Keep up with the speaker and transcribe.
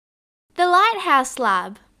The Lighthouse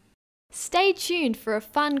Lab. Stay tuned for a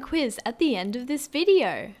fun quiz at the end of this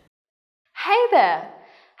video. Hey there!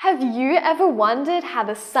 Have you ever wondered how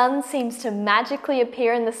the sun seems to magically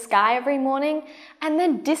appear in the sky every morning and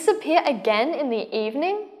then disappear again in the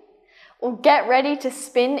evening? Well, get ready to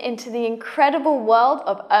spin into the incredible world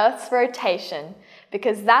of Earth's rotation,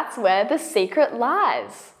 because that's where the secret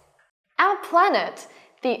lies. Our planet,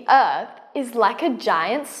 the Earth, is like a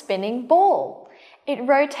giant spinning ball. It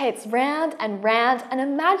rotates round and round an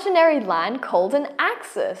imaginary line called an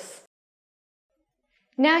axis.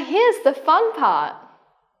 Now here's the fun part.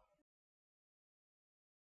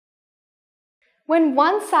 When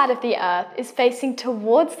one side of the Earth is facing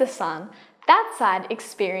towards the sun, that side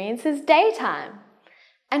experiences daytime.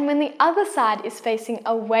 And when the other side is facing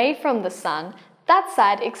away from the sun, that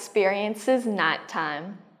side experiences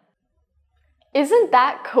nighttime. Isn't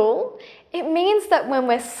that cool? It means that when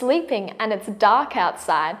we're sleeping and it's dark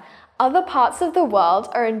outside, other parts of the world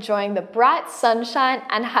are enjoying the bright sunshine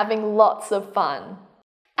and having lots of fun.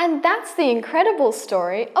 And that's the incredible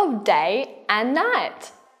story of day and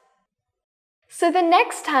night. So the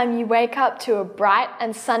next time you wake up to a bright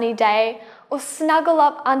and sunny day or snuggle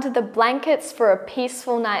up under the blankets for a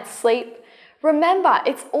peaceful night's sleep, remember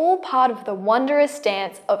it's all part of the wondrous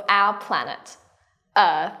dance of our planet,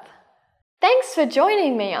 Earth. Thanks for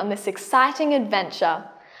joining me on this exciting adventure.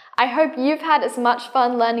 I hope you've had as much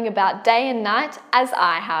fun learning about day and night as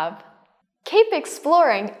I have. Keep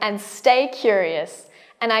exploring and stay curious,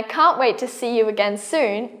 and I can't wait to see you again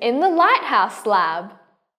soon in the Lighthouse Lab.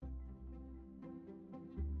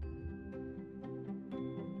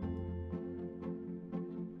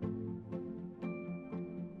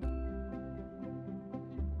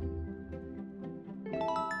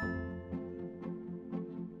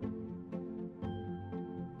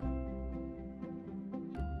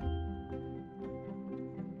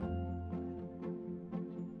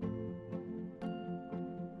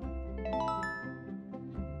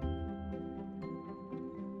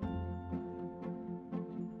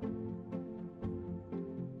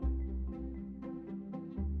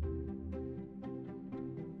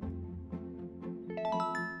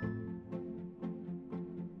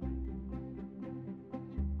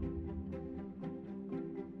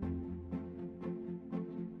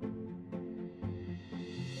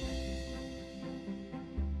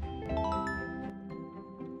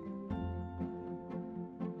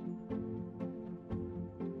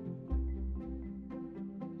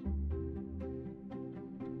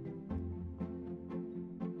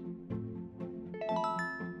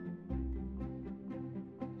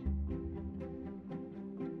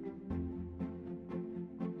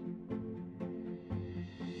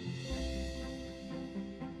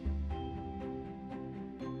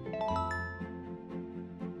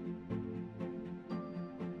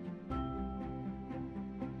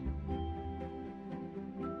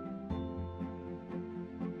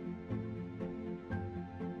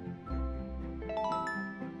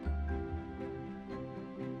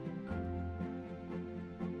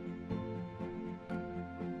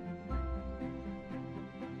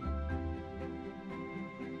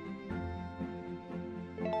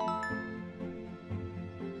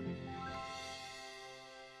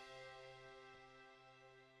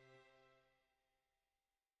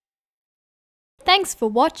 Thanks for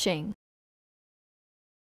watching.